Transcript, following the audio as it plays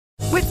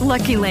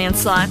Lucky Land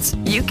Slots,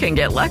 you can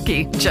get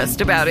lucky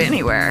just about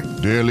anywhere.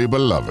 Dearly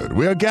beloved,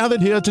 we are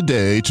gathered here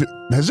today to...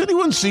 Has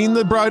anyone seen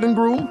the bride and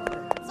groom?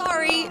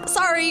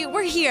 Sorry,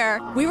 we're here.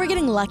 We were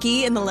getting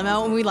lucky in the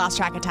limo and we lost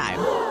track of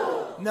time.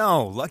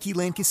 No, Lucky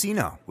Land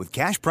Casino, with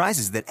cash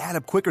prizes that add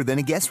up quicker than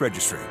a guest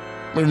registry.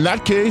 In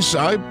that case,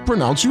 I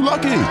pronounce you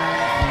lucky.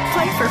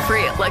 Play for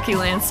free at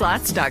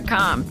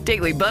LuckyLandSlots.com.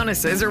 Daily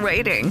bonuses are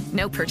waiting.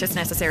 No purchase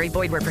necessary.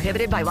 Void where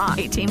prohibited by law.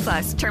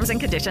 18+. Terms and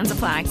conditions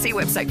apply. See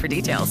website for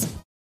details.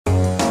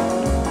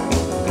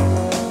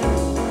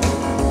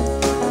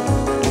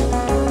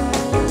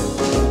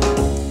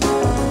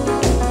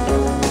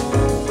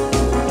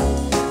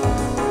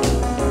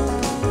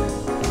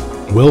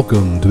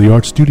 Welcome to the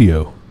Art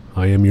Studio.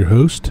 I am your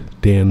host,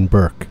 Dan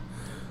Burke.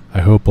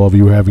 I hope all of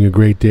you are having a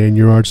great day in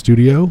your art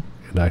studio,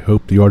 and I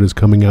hope the art is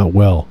coming out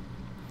well.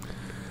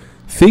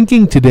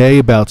 Thinking today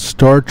about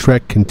Star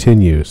Trek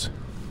Continues.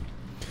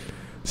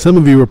 Some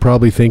of you are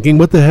probably thinking,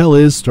 what the hell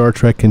is Star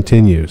Trek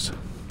Continues?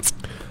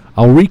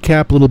 I'll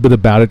recap a little bit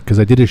about it because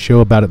I did a show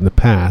about it in the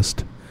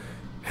past,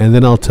 and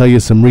then I'll tell you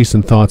some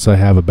recent thoughts I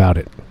have about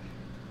it.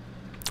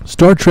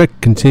 Star Trek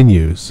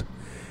Continues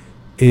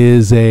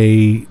is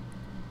a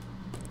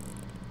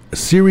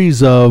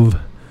series of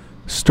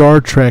Star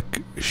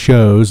Trek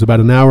shows, about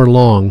an hour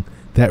long,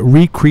 that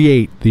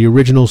recreate the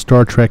original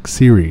Star Trek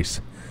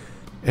series.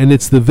 And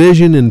it's the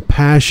vision and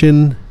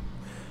passion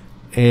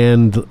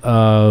and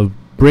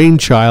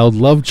brainchild,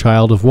 love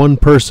child of one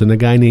person, a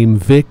guy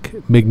named Vic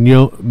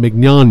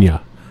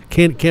Mignogna.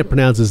 Can't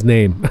pronounce his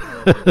name.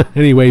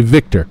 Anyway,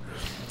 Victor.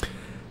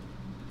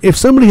 If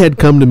somebody had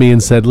come to me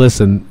and said,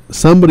 listen,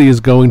 somebody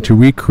is going to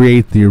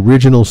recreate the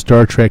original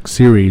Star Trek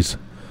series,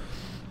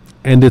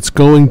 and it's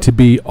going to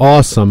be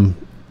awesome.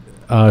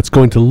 It's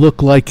going to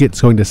look like it.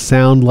 It's going to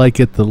sound like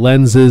it. The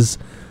lenses,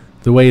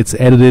 the way it's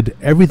edited,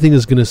 everything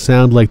is going to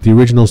sound like the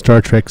original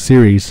Star Trek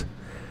series.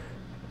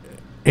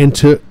 And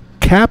to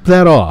cap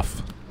that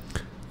off,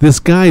 this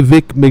guy,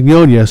 Vic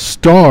Mignogna,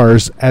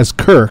 stars as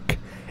Kirk,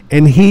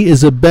 and he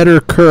is a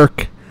better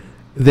Kirk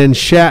than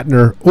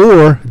Shatner,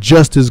 or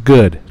just as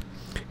good.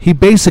 He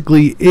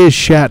basically is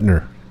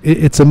Shatner.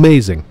 It's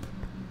amazing.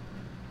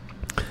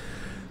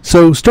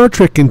 So Star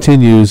Trek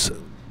Continues,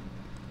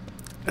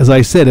 as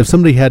I said, if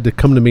somebody had to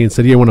come to me and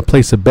said, I want to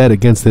place a bet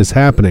against this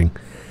happening,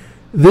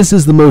 this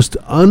is the most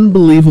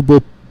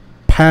unbelievable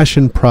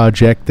passion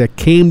project that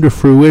came to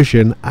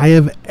fruition I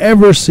have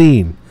ever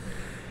seen.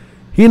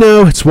 You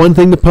know, it's one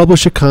thing to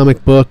publish a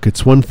comic book,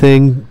 it's one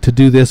thing to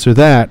do this or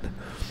that,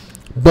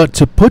 but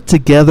to put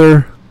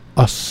together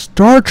a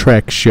Star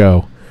Trek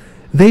show,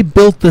 they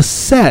built the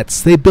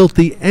sets. They built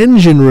the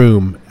engine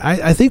room.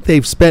 I think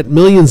they've spent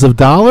millions of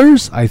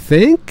dollars, I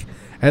think.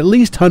 At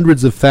least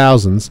hundreds of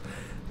thousands.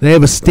 They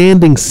have a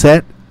standing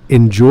set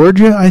in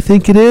Georgia, I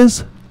think it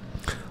is.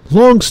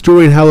 Long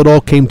story on how it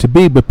all came to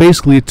be, but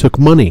basically it took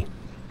money.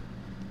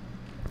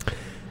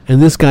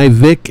 And this guy,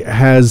 Vic,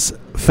 has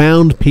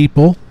found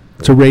people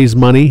to raise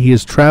money. He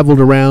has traveled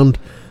around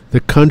the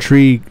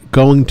country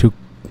going to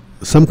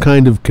some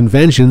kind of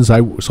conventions. I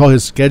saw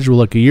his schedule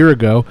like a year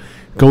ago,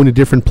 going to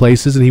different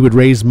places, and he would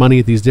raise money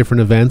at these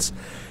different events.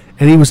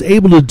 And he was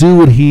able to do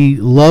what he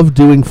loved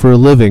doing for a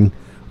living,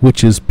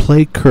 which is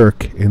play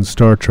Kirk in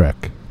Star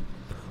Trek.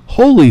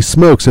 Holy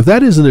smokes, if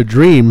that isn't a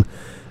dream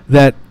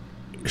that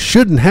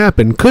shouldn't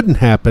happen, couldn't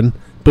happen,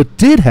 but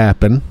did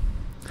happen.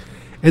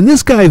 And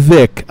this guy,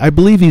 Vic, I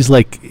believe he's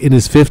like in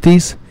his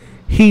 50s.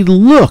 He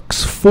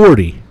looks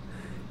 40.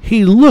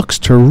 He looks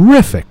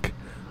terrific.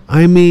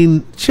 I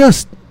mean,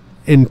 just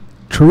in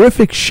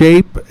terrific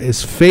shape.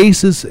 His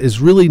face is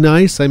really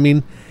nice. I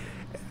mean,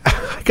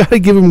 I got to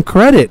give him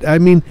credit. I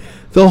mean,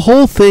 the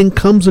whole thing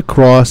comes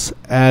across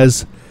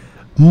as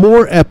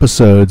more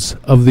episodes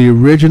of the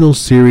original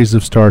series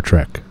of Star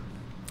Trek.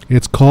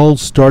 It's called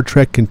Star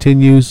Trek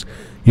Continues.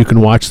 You can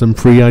watch them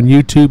free on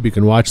YouTube. You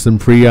can watch them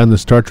free on the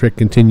Star Trek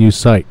Continues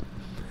site.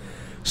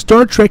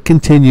 Star Trek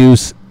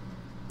Continues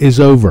is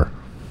over.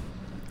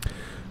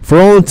 For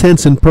all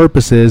intents and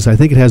purposes, I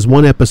think it has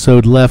one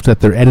episode left that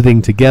they're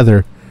editing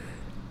together,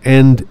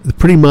 and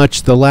pretty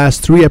much the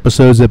last 3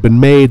 episodes have been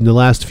made in the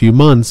last few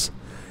months,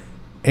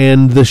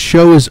 and the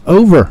show is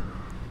over.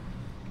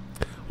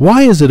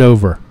 Why is it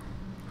over?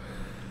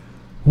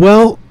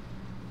 Well,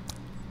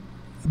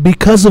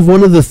 because of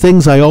one of the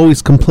things I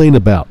always complain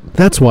about.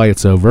 That's why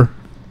it's over.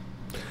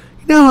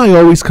 You know how I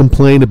always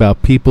complain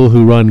about people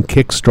who run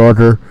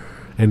Kickstarter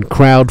and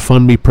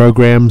crowdfund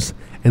programs,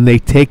 and they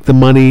take the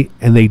money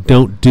and they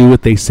don't do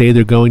what they say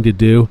they're going to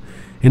do?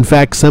 In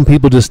fact, some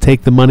people just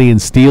take the money and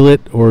steal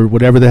it, or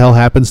whatever the hell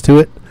happens to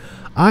it.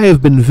 I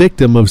have been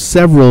victim of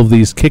several of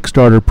these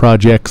Kickstarter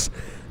projects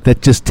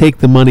that just take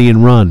the money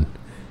and run.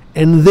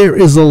 And there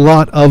is a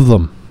lot of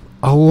them.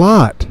 A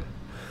lot.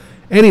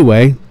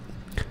 Anyway,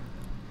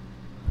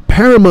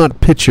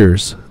 Paramount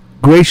Pictures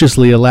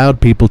graciously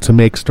allowed people to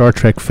make Star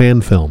Trek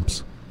fan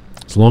films,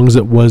 as long as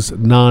it was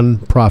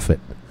non-profit.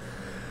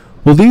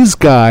 Well, these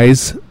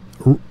guys,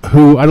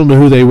 who, I don't know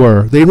who they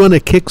were, they run a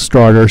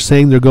Kickstarter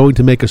saying they're going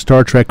to make a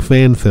Star Trek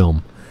fan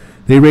film.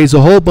 They raise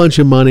a whole bunch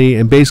of money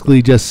and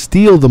basically just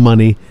steal the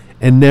money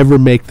and never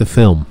make the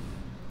film,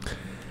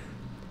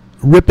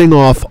 ripping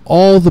off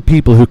all the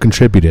people who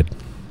contributed.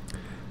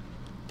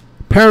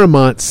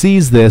 Paramount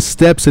sees this,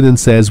 steps in and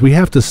says, we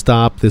have to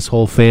stop this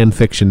whole fan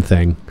fiction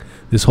thing,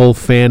 this whole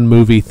fan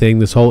movie thing,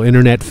 this whole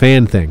internet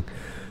fan thing.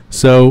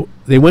 So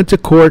they went to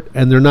court,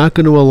 and they're not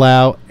going to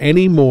allow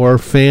any more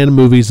fan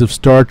movies of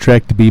Star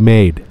Trek to be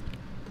made.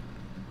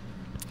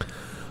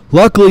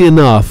 Luckily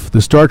enough,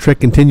 the Star Trek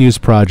Continues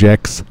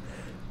projects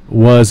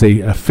was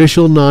an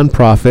official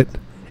nonprofit.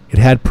 It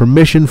had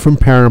permission from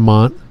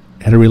Paramount,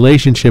 had a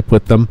relationship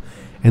with them,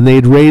 and they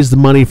had raised the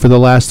money for the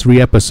last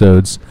 3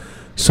 episodes.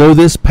 So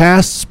this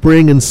past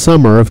spring and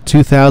summer of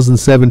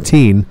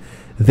 2017,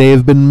 they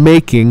have been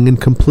making and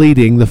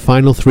completing the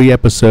final 3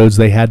 episodes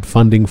they had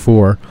funding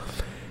for.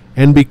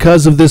 And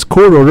because of this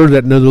court order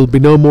that there will be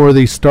no more of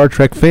these Star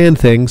Trek fan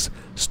things,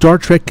 Star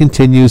Trek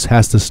Continues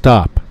has to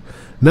stop.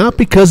 Not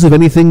because of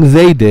anything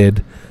they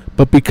did,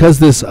 but because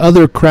this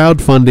other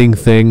crowdfunding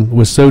thing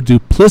was so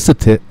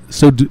duplicitous,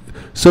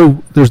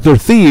 they're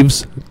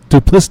thieves,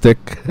 duplistic,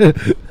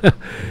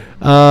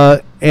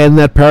 and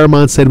that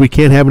Paramount said we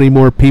can't have any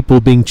more people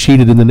being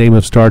cheated in the name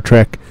of Star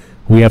Trek.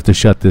 We have to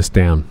shut this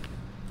down.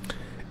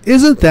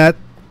 Isn't that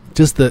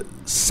just the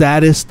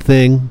saddest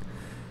thing?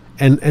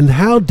 And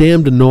how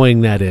damned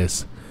annoying that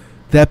is.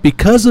 That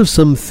because of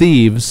some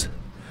thieves,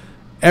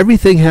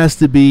 everything has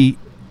to be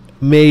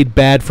made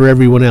bad for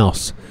everyone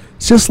else.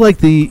 It's just like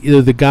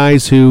the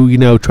guys who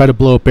try to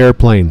blow up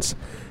airplanes.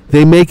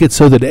 They make it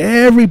so that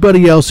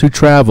everybody else who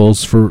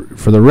travels for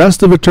the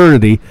rest of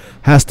eternity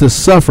has to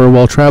suffer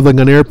while traveling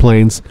on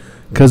airplanes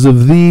because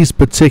of these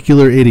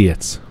particular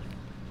idiots.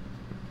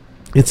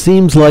 It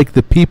seems like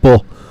the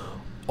people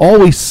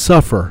always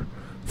suffer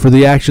for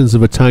the actions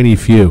of a tiny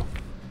few.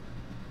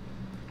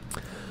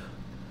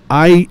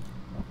 I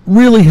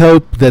really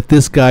hope that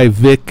this guy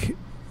Vic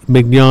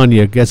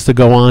Mignogna gets to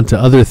go on to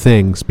other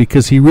things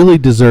because he really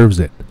deserves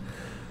it.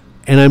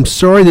 And I'm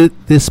sorry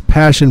that this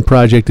passion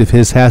project of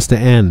his has to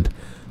end.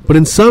 But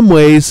in some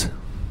ways,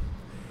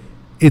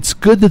 it's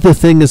good that the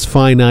thing is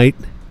finite.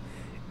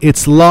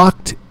 It's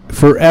locked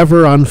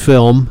forever on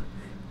film.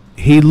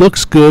 He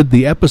looks good.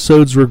 The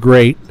episodes were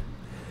great.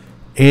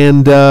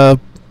 And,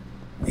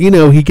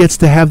 he gets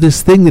to have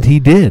this thing that he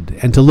did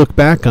and to look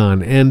back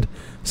on and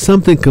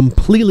something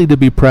completely to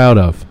be proud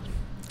of.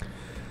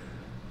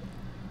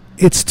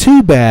 It's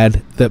too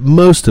bad that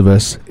most of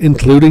us,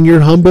 including your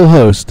humble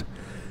host,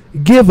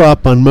 give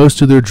up on most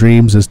of their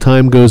dreams as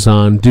time goes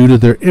on due to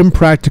their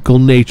impractical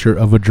nature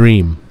of a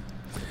dream.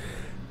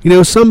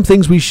 Some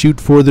things we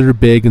shoot for that are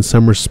big and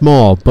some are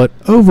small, but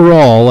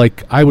overall,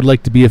 like I would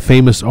like to be a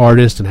famous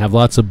artist and have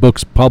lots of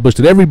books published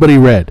that everybody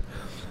read.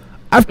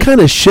 I've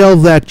kind of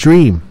shelved that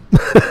dream.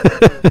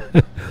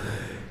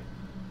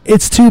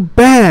 It's too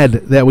bad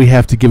that we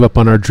have to give up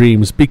on our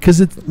dreams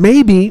because it's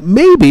maybe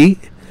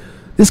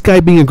this guy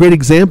being a great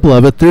example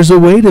of it, there's a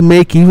way to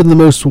make even the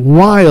most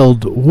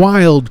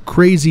wild,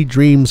 crazy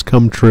dreams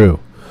come true.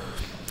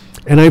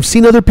 And I've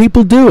seen other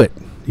people do it.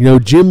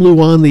 Jim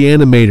Luan, the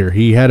animator,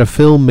 he had a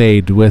film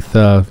made with,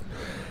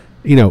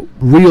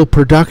 real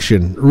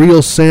production,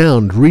 real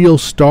sound, real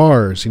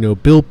stars,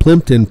 Bill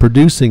Plimpton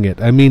producing it.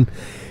 I mean,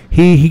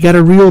 he got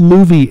a real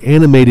movie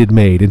animated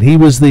made, and he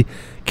was the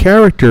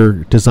character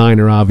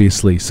designer,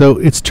 obviously. So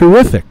it's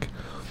terrific.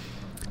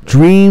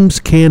 Dreams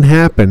can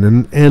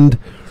happen, and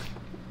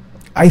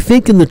I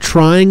think in the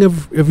trying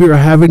of your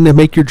having to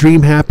make your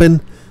dream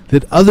happen,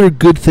 that other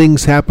good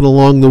things happen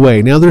along the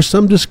way. Now, there's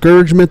some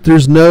discouragement,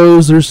 there's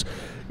no's, there's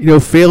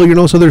failure and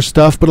all this other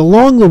stuff, but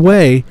along the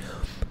way,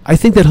 I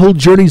think that whole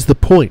journey's the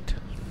point.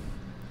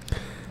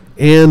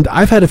 And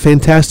I've had a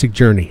fantastic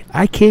journey.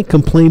 I can't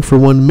complain for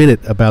 1 minute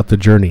about the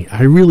journey.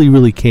 I really,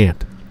 really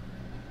can't.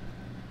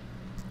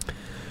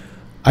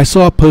 I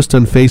saw a post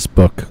on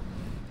Facebook.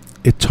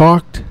 It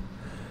talked,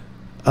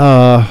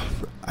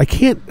 I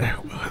can't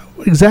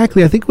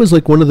exactly, I think it was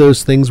like one of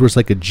those things where it's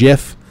like a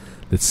GIF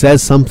that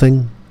says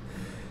something.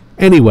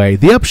 Anyway,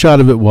 the upshot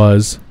of it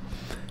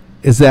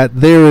is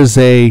that there is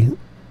a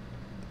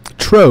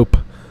trope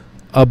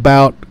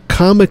about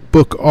comic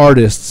book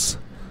artists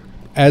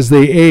as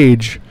they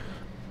age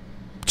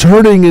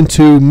turning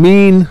into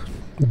mean,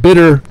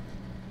 bitter,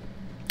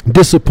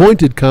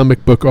 disappointed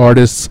comic book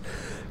artists,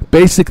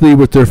 basically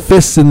with their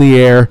fists in the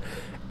air,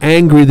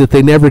 angry that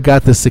they never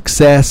got the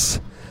success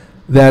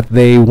that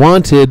they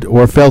wanted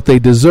or felt they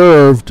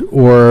deserved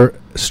or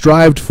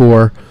strived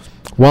for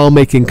while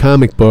making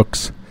comic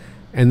books,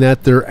 and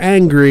that they're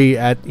angry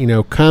at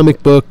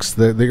comic books,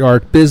 the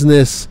art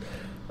business,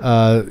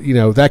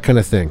 that kind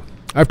of thing.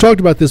 I've talked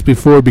about this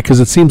before because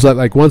it seems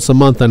like once a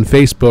month on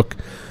Facebook,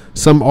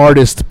 some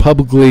artist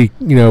publicly,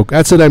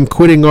 that's it, I'm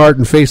quitting art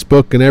and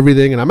Facebook and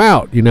everything, and I'm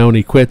out, and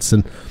he quits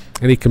and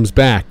he comes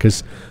back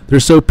because they're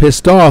so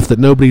pissed off that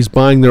nobody's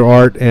buying their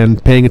art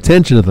and paying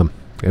attention to them,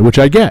 which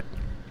I get.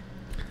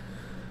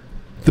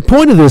 The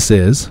point of this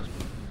is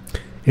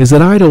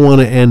that I don't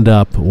want to end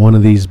up one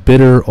of these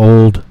bitter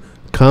old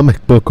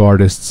comic book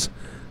artists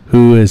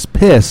who is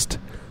pissed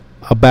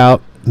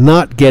about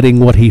not getting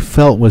what he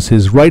felt was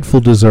his rightful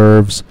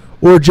deserves,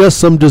 or just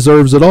some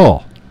deserves at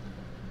all.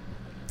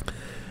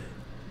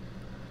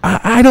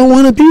 I don't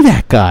want to be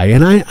that guy,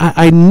 and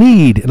I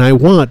need and I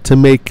want to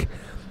make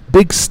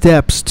big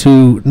steps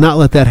to not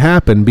let that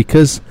happen,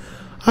 because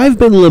I've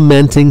been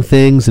lamenting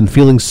things and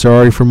feeling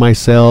sorry for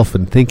myself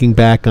and thinking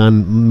back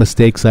on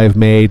mistakes I've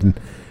made and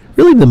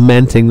really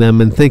lamenting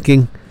them and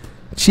thinking,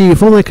 gee,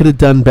 if only I could have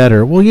done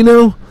better. Well,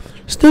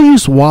 there's no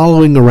use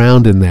wallowing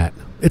around in that.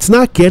 It's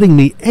not getting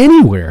me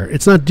anywhere.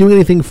 It's not doing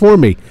anything for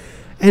me.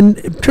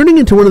 And turning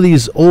into one of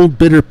these old,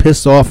 bitter,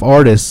 pissed off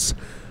artists,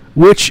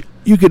 which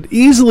you could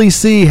easily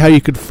see how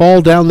you could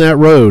fall down that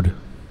road.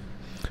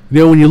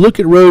 When you look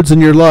at roads in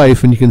your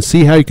life and you can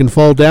see how you can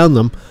fall down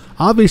them,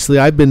 obviously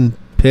I've been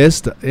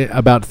pissed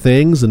about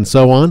things and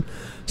so on,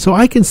 so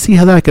I can see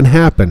how that can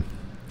happen.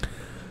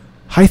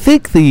 I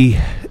think the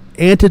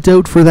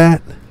antidote for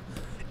that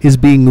is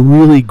being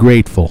really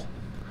grateful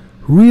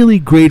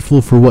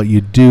for what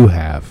you do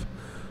have,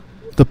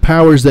 the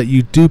powers that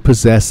you do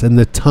possess, and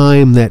the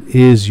time that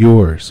is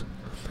yours.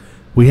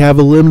 We have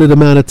a limited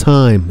amount of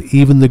time.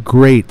 Even the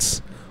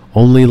greats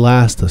only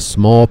last a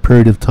small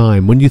period of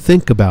time. When you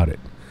think about it,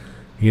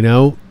 you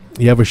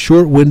have a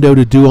short window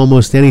to do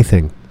almost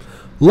anything.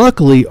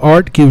 Luckily,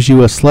 art gives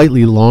you a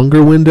slightly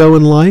longer window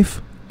in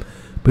life,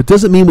 but it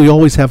doesn't mean we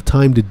always have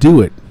time to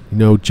do it.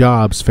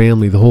 Jobs,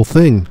 family, the whole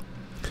thing.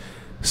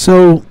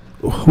 So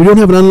we don't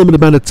have an unlimited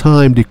amount of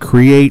time to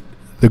create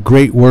the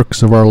great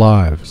works of our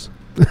lives.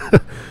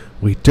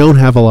 We don't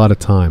have a lot of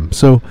time.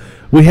 So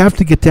we have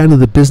to get down to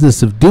the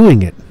business of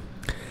doing it.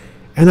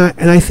 And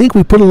I think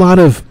we put a lot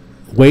of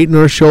weight in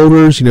our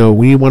shoulders.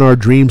 We want our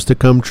dreams to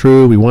come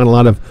true. We want a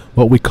lot of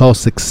what we call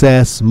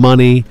success,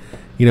 money,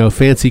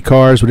 fancy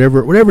cars,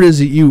 whatever it is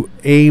that you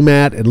aim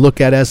at and look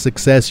at as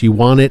success, you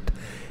want it.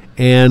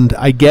 And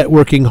I get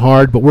working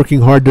hard, but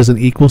working hard doesn't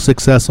equal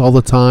success all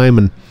the time.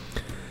 And,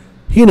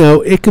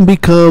 it can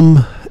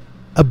become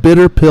a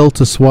bitter pill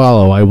to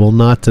swallow. I will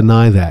not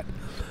deny that.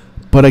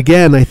 But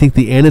again, I think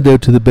the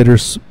antidote to the bitter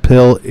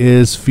pill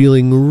is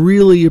feeling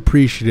really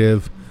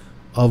appreciative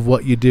of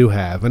what you do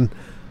have. And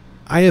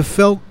I have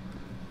felt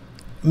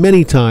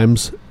many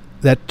times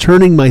that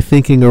turning my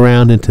thinking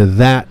around into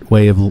that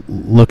way of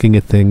looking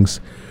at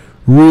things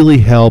really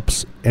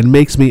helps and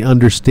makes me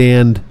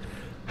understand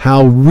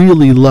how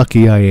really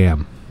lucky I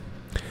am.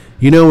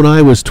 When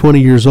I was 20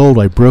 years old,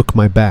 I broke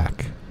my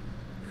back.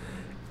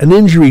 An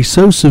injury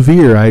so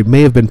severe I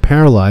may have been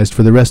paralyzed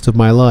for the rest of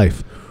my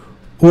life,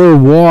 or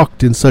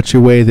walked in such a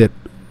way that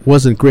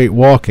wasn't great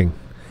walking.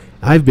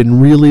 I've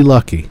been really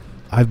lucky.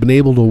 I've been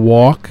able to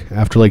walk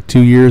after 2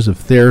 years of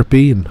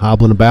therapy and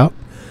hobbling about,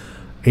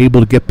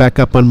 able to get back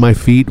up on my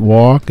feet,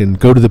 walk, and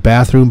go to the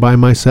bathroom by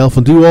myself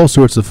and do all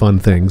sorts of fun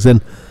things,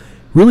 and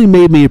really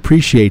made me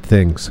appreciate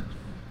things.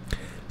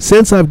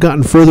 Since I've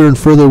gotten further and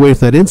further away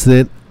from that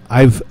incident,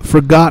 I've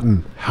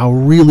forgotten how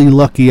really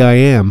lucky I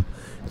am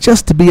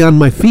just to be on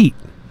my feet,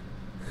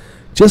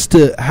 just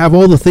to have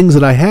all the things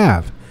that I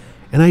have.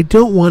 And I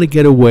don't want to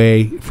get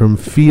away from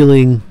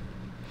feeling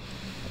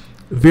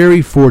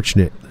very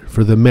fortunate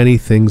for the many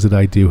things that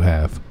I do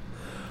have.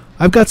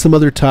 I've got some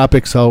other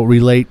topics I'll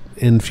relate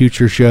in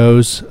future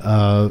shows.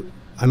 I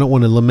don't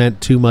want to lament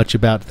too much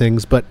about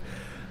things, but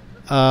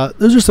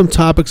those are some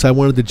topics I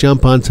wanted to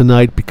jump on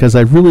tonight because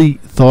I really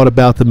thought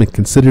about them and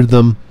considered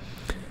them,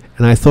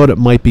 and I thought it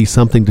might be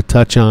something to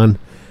touch on.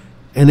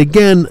 And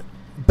again,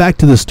 back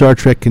to the Star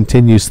Trek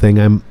Continues thing,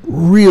 I'm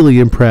really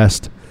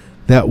impressed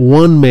that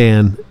one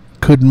man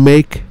could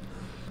make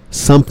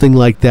something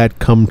like that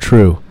come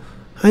true.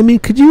 I mean,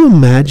 could you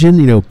imagine,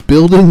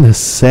 building the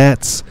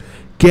sets,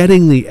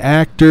 getting the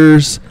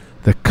actors,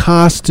 the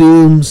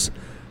costumes,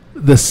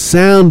 the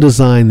sound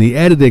design, the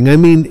editing? I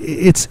mean,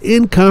 it's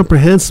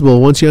incomprehensible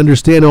once you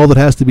understand all that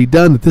has to be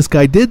done that this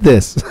guy did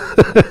this.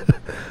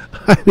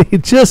 I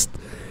mean, just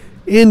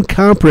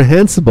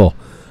incomprehensible.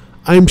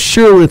 I'm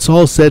sure when it's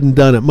all said and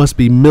done, it must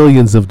be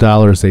millions of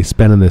dollars they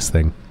spent on this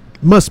thing.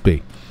 Must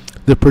be.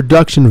 The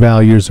production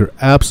values are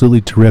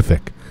absolutely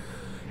terrific.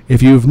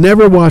 If you've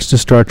never watched a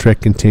Star Trek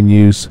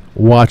Continues,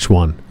 watch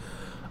one.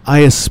 I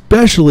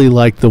especially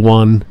like the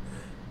one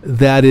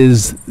that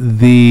is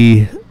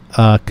the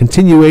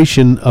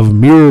continuation of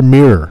Mirror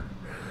Mirror,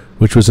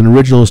 which was an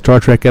original Star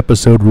Trek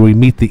episode where we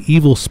meet the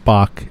evil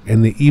Spock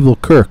and the evil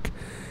Kirk.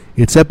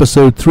 It's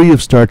episode 3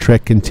 of Star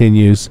Trek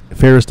Continues,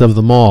 Fairest of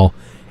Them All,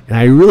 and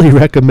I really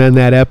recommend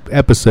that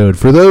episode.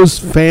 For those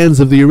fans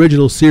of the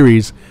original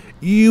series,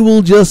 you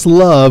will just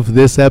love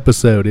this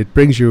episode. It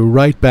brings you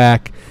right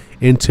back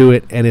into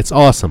it, and it's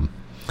awesome.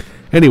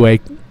 Anyway,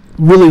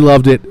 really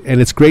loved it,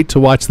 and it's great to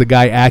watch the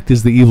guy act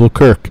as the evil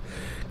Kirk.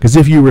 Because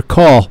if you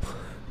recall,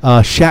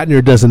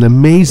 Shatner does an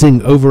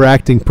amazing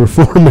overacting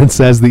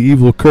performance as the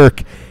evil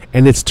Kirk,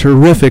 and it's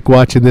terrific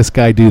watching this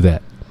guy do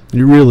that.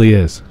 It really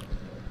is.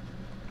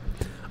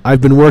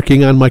 I've been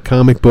working on my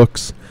comic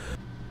books.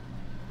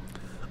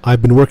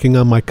 I've been working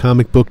on my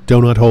comic book,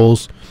 Donut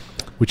Holes,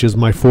 which is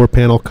my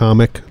 4-panel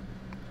comic.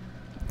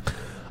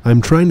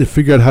 I'm trying to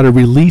figure out how to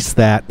release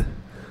that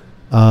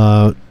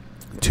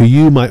to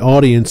you, my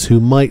audience, who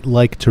might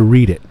like to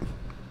read it.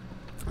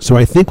 So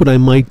I think what I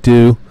might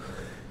do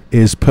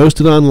is post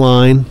it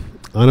online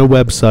on a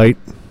website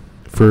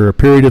for a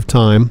period of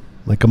time,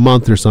 like a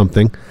month or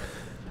something,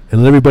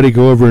 and let everybody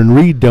go over and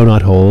read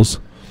Donut Holes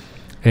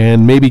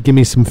and maybe give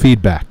me some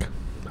feedback.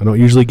 I don't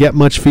usually get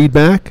much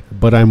feedback,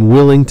 but I'm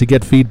willing to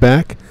get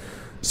feedback.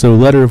 So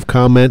letter of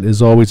comment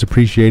is always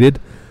appreciated.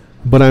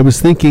 But I was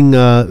thinking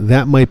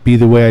that might be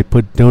the way I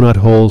put Donut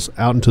Holes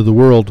out into the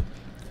world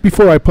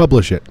before I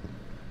publish it.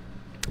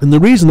 And the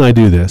reason I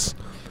do this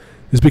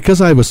is because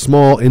I have a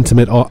small,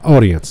 intimate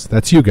audience.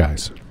 That's you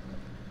guys.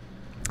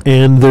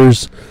 And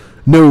there's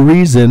no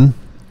reason,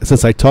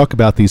 since I talk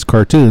about these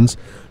cartoons,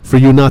 for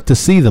you not to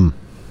see them.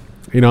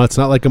 You know, it's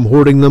not like I'm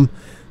hoarding them.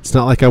 It's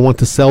not like I want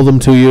to sell them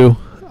to you.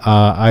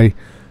 I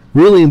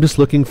really am just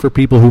looking for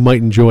people who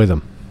might enjoy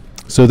them.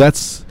 So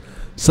that's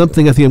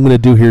something I think I'm going to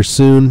do here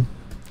soon.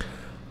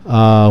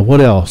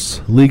 What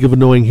else? League of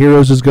Annoying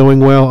Heroes is going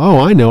well. Oh,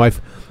 I know.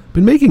 I've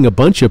been making a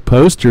bunch of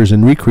posters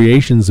and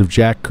recreations of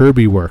Jack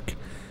Kirby work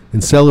in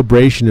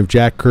celebration of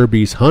Jack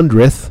Kirby's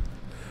 100th.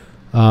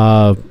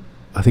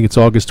 I think it's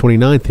August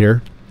 29th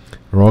here,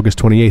 or August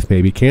 28th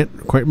maybe.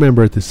 Can't quite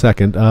remember at this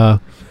second.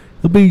 It'll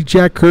be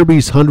Jack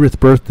Kirby's 100th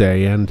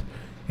birthday, and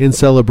in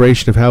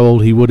celebration of how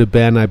old he would have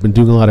been, I've been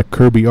doing a lot of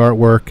Kirby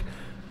artwork,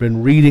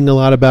 been reading a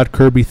lot about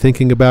Kirby,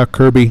 thinking about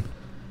Kirby.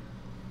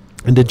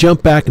 And to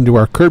jump back into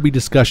our Kirby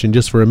discussion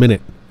just for a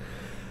minute,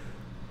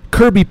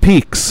 Kirby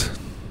Peaks,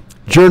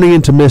 Journey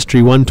into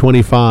Mystery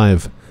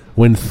 125,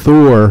 when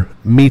Thor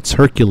meets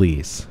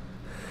Hercules.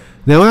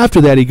 Now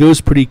after that, he goes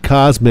pretty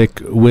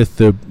cosmic with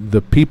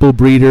the People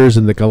Breeders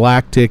and the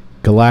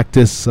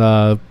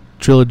Galactus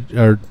trilogy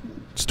or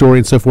story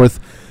and so forth.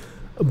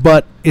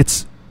 But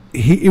it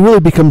really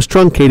becomes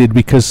truncated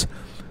because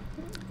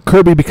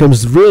Kirby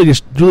becomes really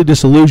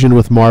disillusioned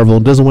with Marvel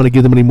and doesn't want to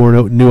give them any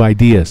more new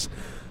ideas.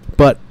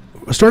 But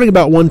starting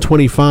about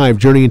 125,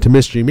 Journey into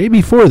Mystery, maybe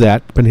before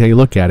that, depending how you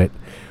look at it,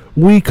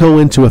 we go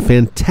into a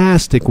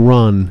fantastic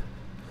run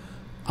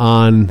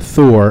on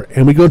Thor,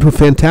 and we go into a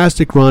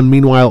fantastic run,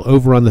 meanwhile,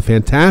 over on the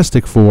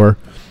Fantastic Four,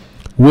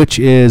 which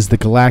is the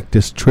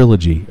Galactus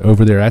trilogy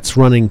over there. That's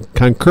running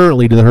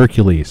concurrently to the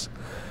Hercules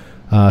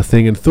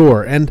thing in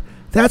Thor. And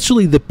that's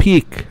really the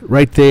peak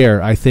right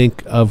there, I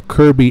think, of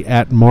Kirby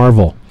at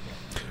Marvel.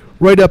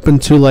 Right up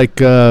until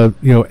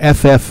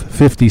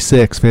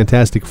FF56,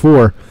 Fantastic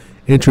Four,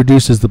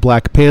 introduces the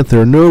Black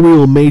Panther. No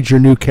real major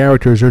new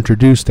characters are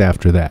introduced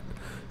after that.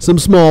 Some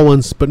small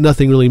ones, but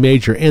nothing really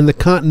major. And the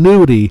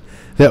continuity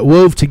that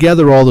wove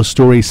together all the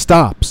stories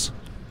stops.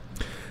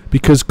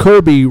 Because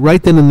Kirby,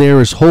 right then and there,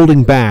 is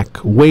holding back,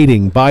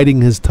 waiting,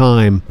 biding his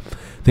time.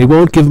 They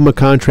won't give him a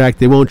contract.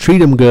 They won't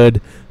treat him good,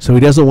 so he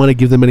doesn't want to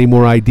give them any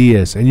more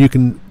ideas. And you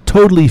can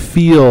totally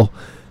feel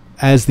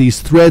as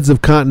these threads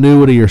of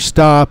continuity are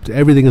stopped,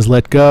 everything is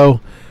let go.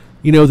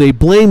 You know, they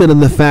blame it on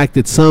the fact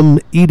that some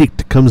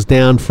edict comes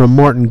down from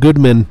Martin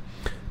Goodman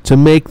to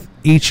make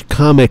each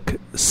comic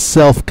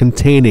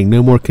self-containing,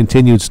 no more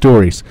continued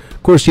stories.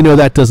 Of course, you know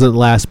that doesn't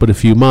last but a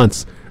few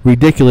months.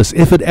 Ridiculous,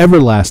 if it ever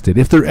lasted,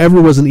 if there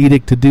ever was an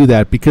edict to do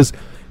that, because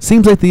it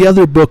seems like the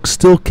other books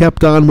still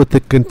kept on with the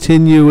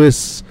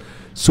continuous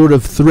sort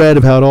of thread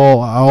of how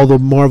all the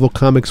Marvel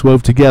comics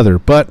wove together.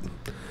 But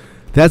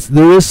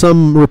there is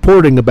some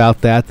reporting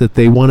about that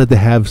they wanted to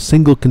have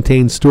single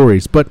contained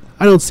stories, but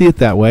I don't see it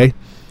that way.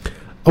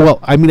 Well,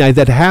 I mean,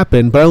 that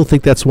happened, but I don't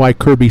think that's why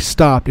Kirby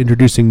stopped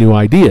introducing new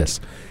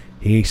ideas.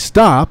 He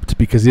stopped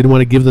because he didn't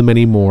want to give them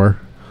any more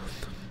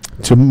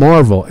to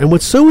Marvel. And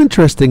what's so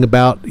interesting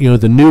about,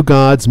 the New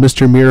Gods,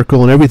 Mr.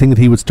 Miracle, and everything that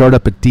he would start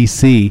up at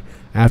DC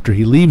after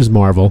he leaves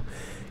Marvel,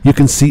 you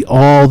can see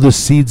all the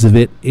seeds of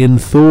it in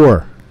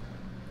Thor.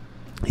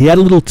 He had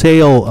a little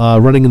tale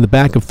running in the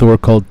back of Thor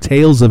called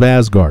Tales of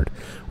Asgard,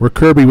 where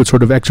Kirby would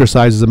sort of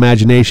exercise his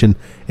imagination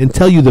and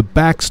tell you the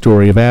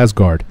backstory of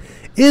Asgard.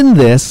 In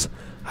this,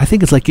 I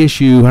think it's like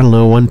issue,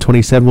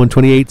 127,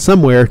 128,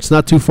 somewhere. It's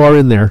not too far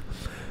in there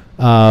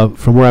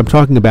from where I'm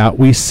talking about.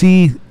 We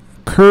see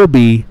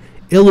Kirby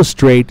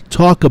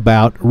talk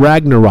about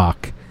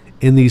Ragnarok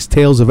in these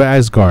Tales of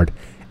Asgard.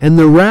 And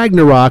the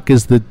Ragnarok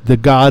is the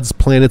gods'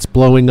 planets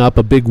blowing up,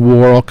 a big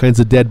war, all kinds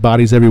of dead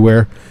bodies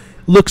everywhere.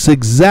 Looks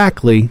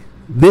exactly,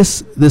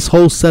 this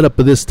whole setup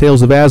of this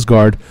Tales of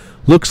Asgard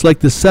looks like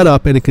the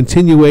setup and a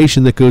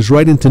continuation that goes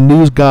right into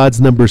New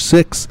Gods number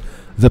 6,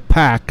 The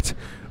Pact,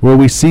 where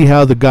we see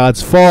how the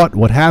gods fought,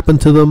 what happened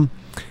to them,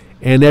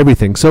 and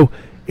everything. So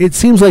it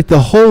seems like the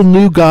whole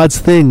New Gods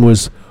thing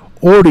was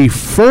already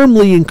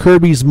firmly in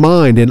Kirby's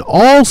mind and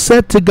all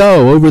set to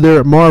go over there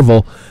at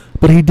Marvel,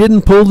 but he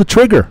didn't pull the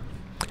trigger.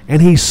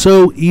 And he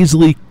so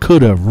easily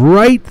could have.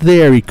 Right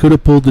there, he could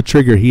have pulled the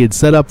trigger. He had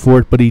set up for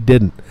it, but he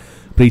didn't.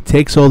 But he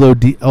takes all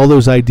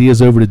those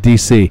ideas over to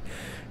DC.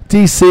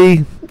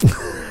 DC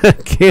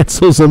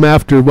cancels them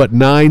after,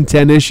 9,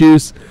 10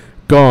 issues?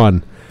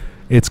 Gone.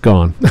 It's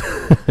gone.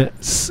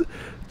 It's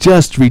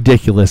just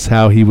ridiculous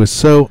how he was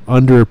so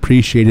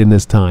underappreciated in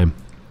his time.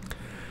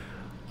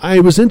 I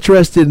was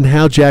interested in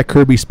how Jack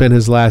Kirby spent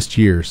his last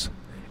years.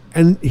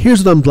 And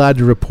here's what I'm glad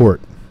to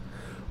report.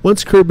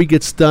 Once Kirby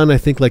gets done, I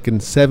think like in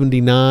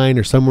 79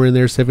 or somewhere in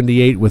there,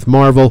 78 with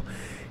Marvel,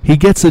 he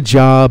gets a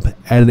job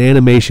at an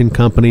animation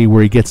company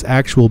where he gets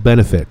actual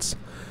benefits.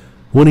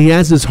 When he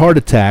has his heart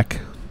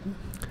attack,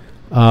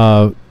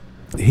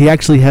 he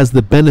actually has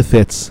the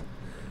benefits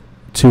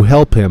to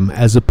help him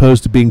as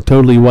opposed to being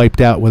totally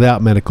wiped out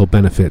without medical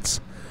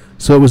benefits.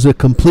 So it was a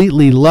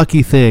completely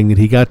lucky thing that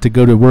he got to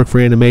go to work for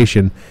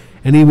animation,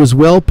 and he was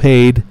well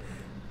paid,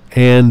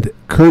 and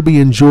Kirby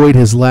enjoyed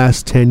his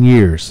last 10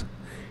 years.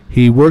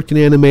 He worked in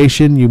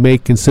animation. You may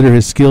consider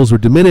his skills were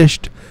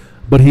diminished,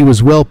 but he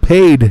was well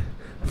paid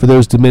for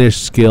those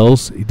diminished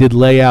skills. He did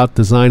layout,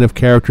 design of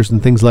characters,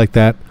 and things like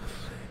that,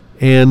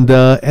 and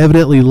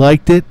evidently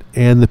liked it,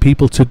 and the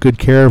people took good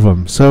care of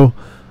him. So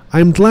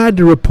I'm glad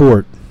to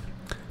report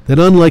that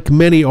unlike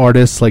many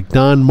artists like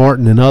Don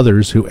Martin and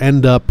others who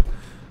end up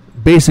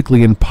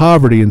basically in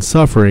poverty and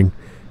suffering,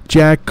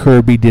 Jack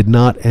Kirby did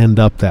not end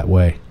up that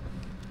way.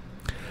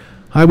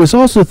 I was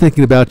also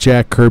thinking about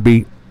Jack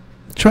Kirby.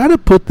 Try to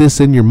put this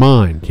in your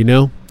mind, you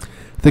know.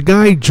 The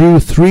guy drew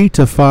 3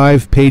 to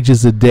 5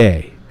 pages a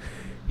day.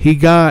 He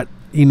got,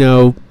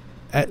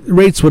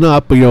 rates went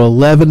up,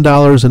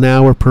 $11 an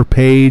hour per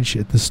page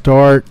at the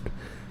start.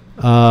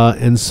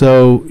 And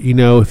so,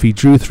 if he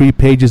drew 3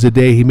 pages a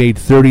day, he made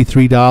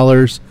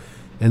 $33.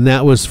 And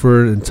that was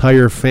for an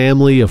entire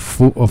family of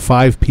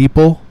 5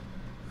 people.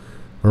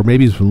 Or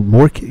maybe it was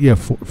more,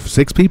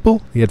 6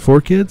 people. He had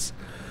 4 kids.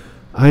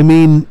 I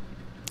mean,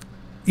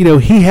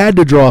 he had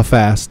to draw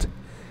fast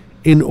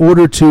in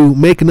order to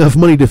make enough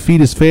money to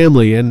feed his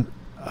family. And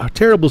a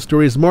terrible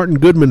story is Martin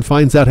Goodman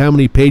finds out how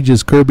many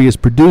pages Kirby is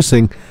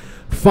producing,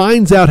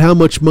 finds out how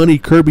much money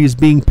Kirby is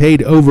being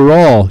paid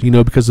overall,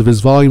 because of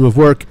his volume of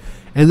work,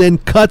 and then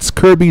cuts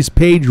Kirby's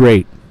page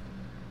rate.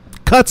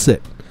 Cuts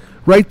it.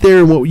 Right there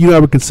in what I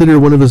would consider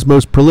one of his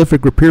most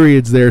prolific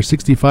periods there,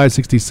 65,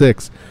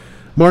 66.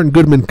 Martin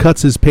Goodman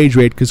cuts his page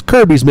rate because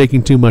Kirby's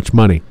making too much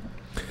money.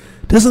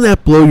 Doesn't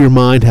that blow your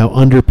mind how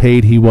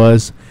underpaid he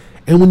was?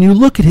 And when you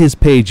look at his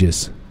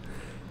pages,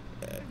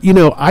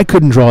 I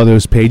couldn't draw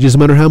those pages no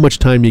matter how much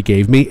time you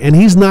gave me, and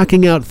he's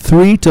knocking out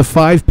 3 to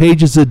 5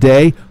 pages a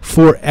day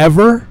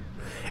forever,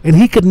 and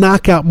he could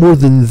knock out more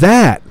than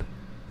that.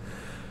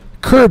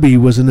 Kirby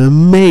was an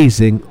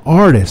amazing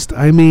artist.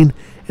 I mean,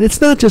 and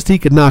it's not just he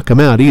could knock them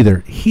out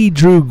either. He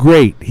drew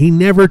great. He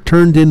never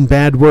turned in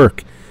bad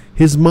work.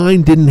 His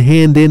mind didn't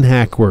hand in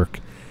hack work.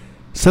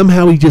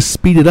 Somehow he just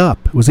speeded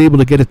up, was able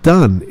to get it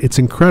done. It's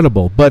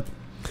incredible. But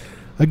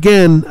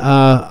again,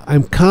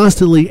 I'm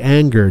constantly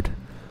angered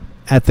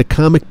at the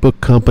comic book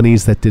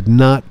companies that did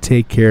not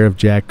take care of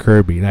Jack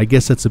Kirby. And I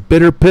guess that's a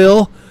bitter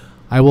pill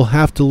I will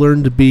have to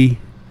learn to be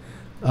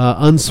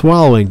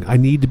unswallowing. I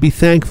need to be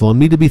thankful. I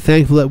need to be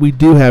thankful that we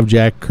do have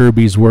Jack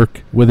Kirby's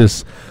work with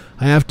us.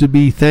 I have to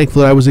be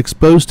thankful that I was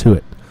exposed to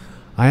it.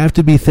 I have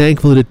to be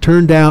thankful that it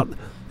turned out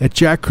that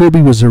Jack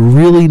Kirby was a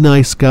really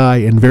nice guy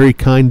and very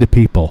kind to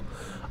people.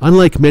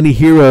 Unlike many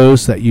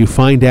heroes that you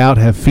find out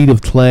have feet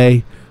of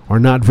clay or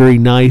not very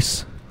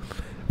nice,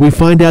 we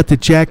find out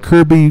that Jack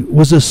Kirby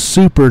was a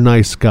super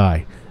nice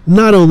guy.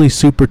 Not only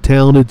super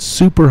talented,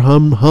 super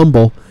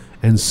humble,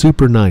 and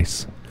super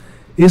nice.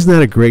 Isn't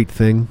that a great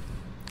thing?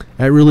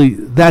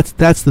 That's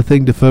the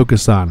thing to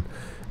focus on.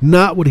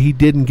 Not what he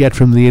didn't get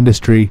from the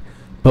industry,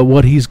 but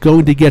what he's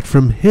going to get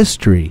from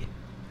history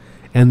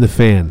and the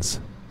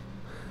fans.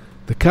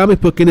 The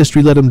comic book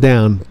industry let him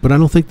down, but I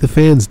don't think the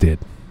fans did.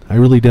 I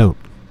really don't.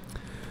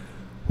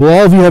 Well,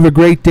 all of you have a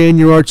great day in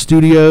your art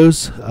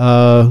studios.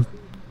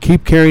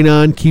 Keep carrying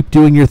on. Keep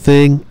doing your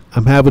thing.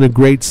 I'm having a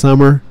great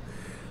summer.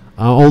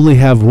 I only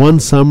have one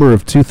summer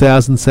of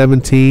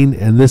 2017,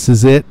 and this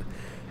is it,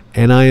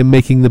 and I am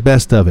making the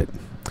best of it.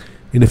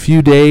 In a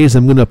few days,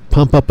 I'm going to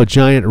pump up a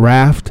giant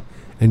raft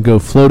and go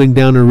floating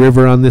down a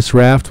river on this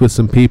raft with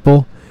some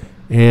people,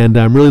 and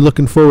I'm really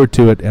looking forward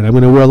to it, and I'm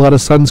going to wear a lot of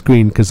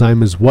sunscreen because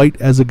I'm as white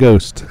as a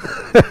ghost.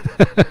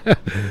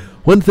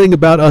 One thing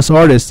about us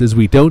artists is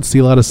we don't see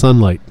a lot of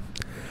sunlight.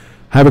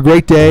 Have a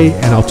great day,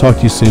 and I'll talk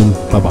to you soon.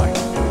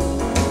 Bye-bye.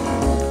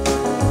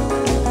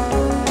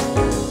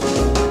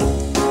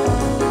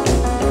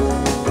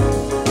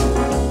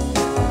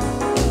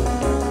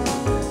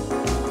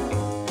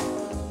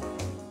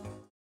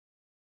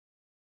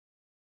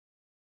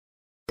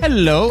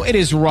 Hello, it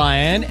is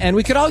Ryan, and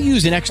we could all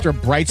use an extra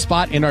bright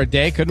spot in our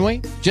day, couldn't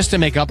we? Just to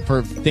make up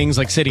for things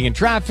like sitting in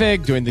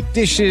traffic, doing the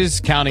dishes,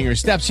 counting your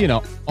steps,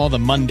 all the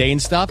mundane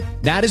stuff.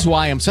 That is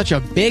why I'm such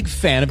a big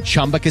fan of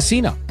Chumba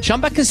Casino.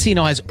 Chumba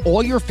Casino has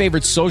all your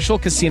favorite social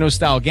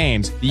casino-style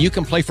games that you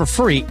can play for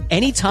free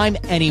anytime,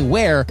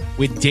 anywhere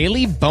with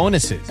daily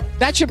bonuses.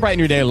 That should brighten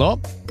your day a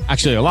little.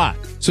 Actually, a lot.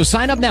 So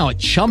sign up now at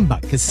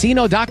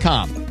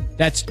ChumbaCasino.com.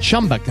 That's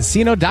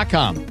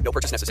ChumbaCasino.com. No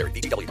purchase necessary.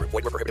 VGW Group.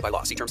 Void where prohibited by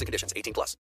law. See terms and conditions. 18+.